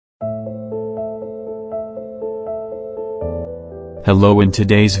Hello, in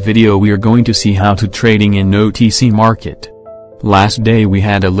today's video we are going to see how to trading in OTC market. Last day we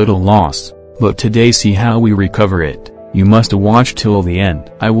had a little loss, but today see how we recover it. You must watch till the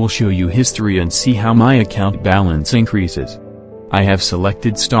end. I will show you history and see how my account balance increases. I have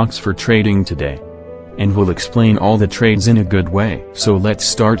selected stocks for trading today, and will explain all the trades in a good way. So let's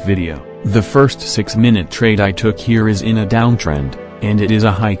start video. The first 6-minute trade I took here is in a downtrend, and it is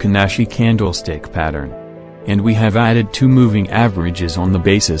a high Kanashi candlestick pattern. And we have added 2 moving averages on the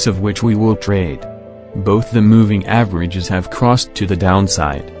basis of which we will trade. Both the moving averages have crossed to the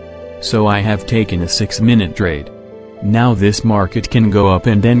downside. So I have taken a 6-minute trade. Now this market can go up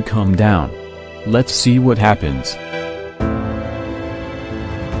and then come down. Let's see what happens.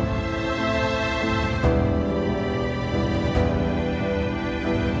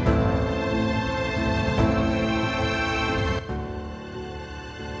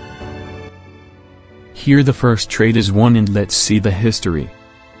 Here the first trade is won, and let's see the history.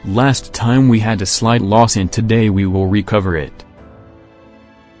 Last time we had a slight loss and today we will recover it.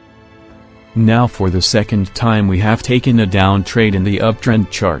 Now for the second time we have taken a down trade in the uptrend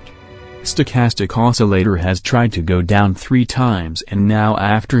chart. Stochastic oscillator has tried to go down 3 times, and now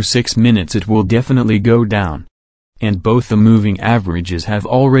after 6 minutes it will definitely go down. And both the moving averages have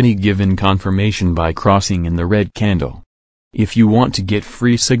already given confirmation by crossing in the red candle. If you want to get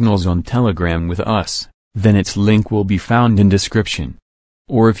free signals on Telegram with us, then its link will be found in description.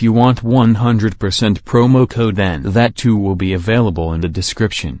 Or if you want 100% promo code, then that too will be available in the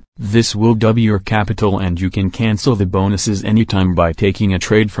description. This will double your capital and you can cancel the bonuses anytime by taking a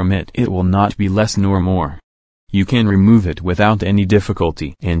trade from it. It will not be less nor more. You can remove it without any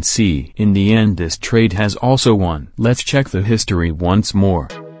difficulty. And see, in the end this trade has also won. Let's check the history once more.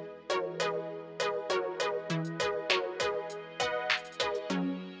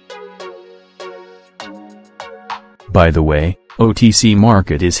 By the way, OTC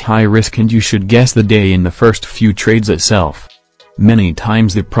market is high risk and you should guess the day in the first few trades itself. Many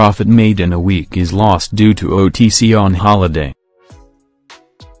times the profit made in a week is lost due to OTC on holiday.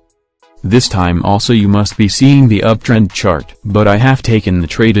 This time also you must be seeing the uptrend chart, but I have taken the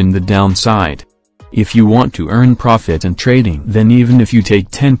trade in the downside. If you want to earn profit in trading, then even if you take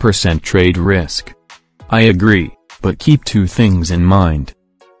 10% trade risk, I agree, but keep 2 things in mind.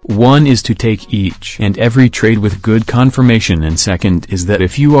 One is to take each and every trade with good confirmation, and second is that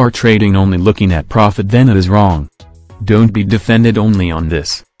if you are trading only looking at profit, then it is wrong. Don't be defended only on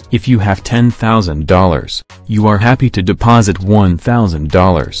this. If you have $10,000, you are happy to deposit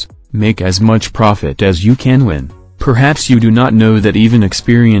 $1,000, make as much profit as you can win. Perhaps you do not know that even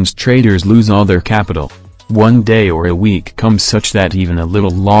experienced traders lose all their capital. One day or a week comes such that even a little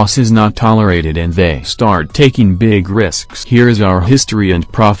loss is not tolerated and they start taking big risks. Here is our history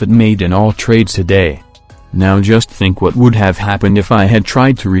and profit made in all trades today. Now just think what would have happened if I had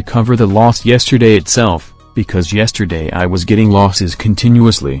tried to recover the loss yesterday itself, because yesterday I was getting losses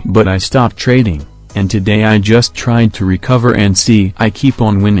continuously but I stopped trading, and today I just tried to recover and see, I keep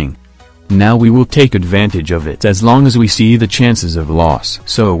on winning. Now we will take advantage of it as long as we see the chances of loss.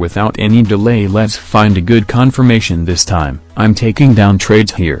 So without any delay, let's find a good confirmation this time. I'm taking down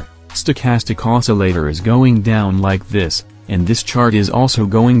trades here. Stochastic oscillator is going down like this, and this chart is also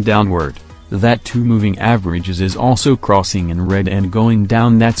going downward. That 2 moving averages is also crossing in red and going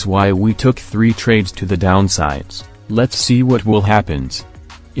down. That's why we took 3 trades to the downsides. Let's see what will happen.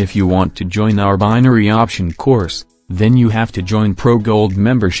 If you want to join our binary option course, then you have to join Pro Gold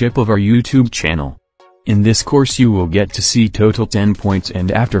membership of our YouTube channel. In this course you will get to see total 10 points,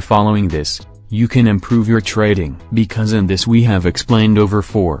 and after following this, you can improve your trading. Because in this we have explained over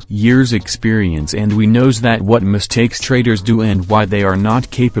 4 years experience, and we knows that what mistakes traders do and why they are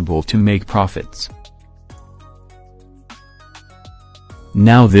not capable to make profits.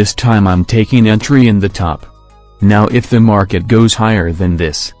 Now this time I'm taking entry in the top. Now if the market goes higher than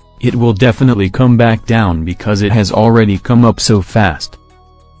this, it will definitely come back down because it has already come up so fast.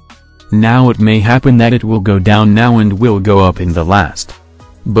 Now it may happen that it will go down now and will go up in the last.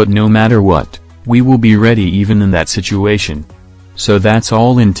 But no matter what, we will be ready even in that situation. So that's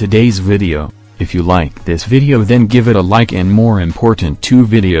all in today's video. If you like this video, then give it a like, and more important, 2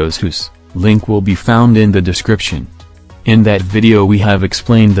 videos whose link will be found in the description. In that video we have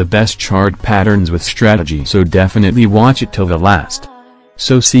explained the best chart patterns with strategy, so definitely watch it till the last.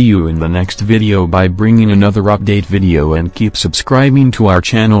 So see you in the next video by bringing another update video, and keep subscribing to our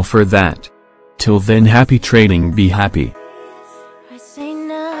channel for that. Till then, happy trading, be happy.